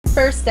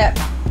First step,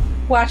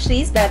 wash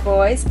these bad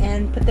boys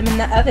and put them in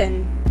the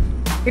oven.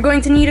 You're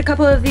going to need a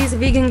couple of these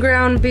vegan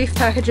ground beef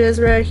packages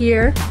right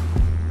here,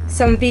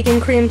 some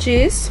vegan cream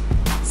cheese,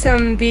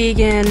 some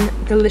vegan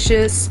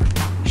delicious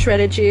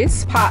shredded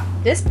cheese. Pop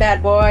this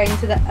bad boy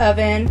into the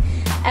oven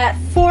at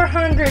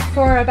 400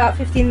 for about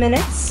 15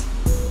 minutes.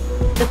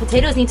 The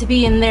potatoes need to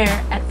be in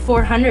there at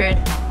 400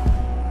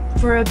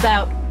 for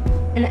about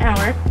an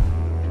hour.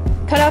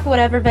 Cut up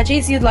whatever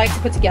veggies you'd like to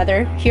put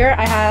together. Here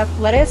I have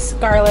lettuce,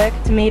 garlic,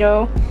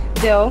 tomato,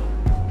 dill,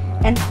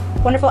 and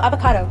wonderful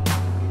avocado.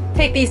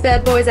 Take these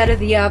bad boys out of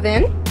the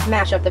oven,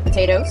 mash up the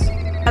potatoes,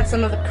 add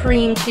some of the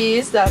cream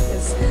cheese that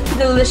is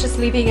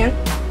deliciously vegan,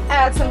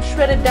 add some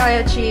shredded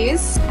Daiya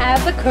cheese, add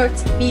the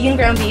cooked vegan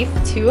ground beef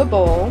to a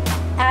bowl,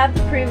 add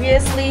the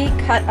previously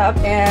cut up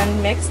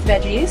and mixed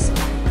veggies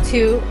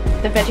to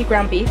the veggie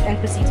ground beef and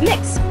proceed to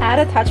mix.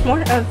 Add a touch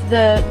more of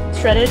the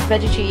shredded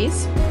veggie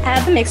cheese,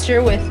 add the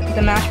mixture with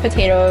the mashed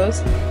potatoes,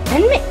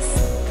 and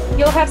mix.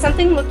 You'll have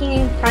something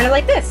looking kind of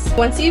like this.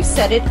 Once you've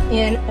set it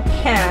in a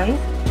pan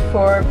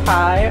for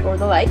pie or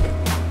the like,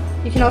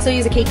 you can also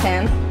use a cake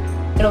pan.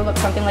 It'll look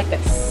something like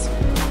this.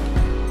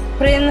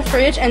 Put it in the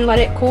fridge and let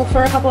it cool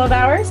for a couple of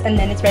hours, and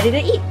then it's ready to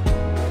eat.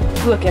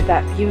 Look at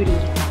that beauty.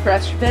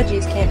 Fresh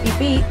veggies can't be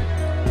beat.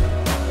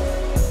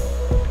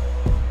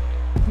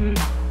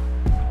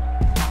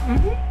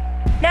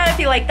 Now if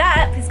you like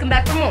that, please come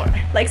back for more.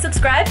 Like,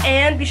 subscribe,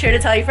 and be sure to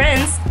tell your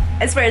friends.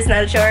 I swear it's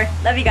not a chore.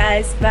 Love you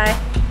guys. Bye.